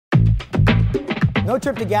No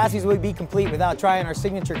trip to Gatsby's would be complete without trying our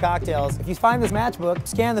signature cocktails. If you find this matchbook,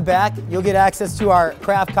 scan the back, you'll get access to our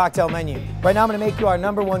craft cocktail menu. Right now I'm gonna make you our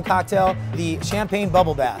 #1 cocktail, the champagne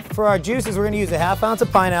bubble bath. For our juices, we're gonna use a ½ ounce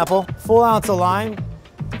of pineapple, full ounce of lime,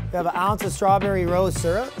 we have an ounce of strawberry rose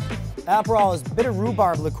syrup, Aperol is bitter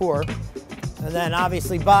rhubarb liqueur, and then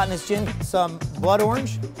obviously botanist gin, some blood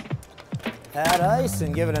orange. Add ice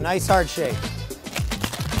and give it a nice hard shake.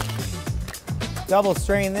 Double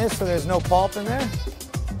strain this so there's no pulp in there.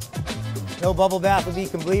 No bubble bath would be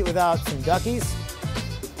complete without some duckies.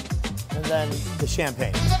 And then the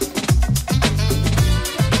champagne.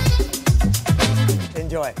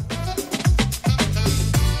 Enjoy.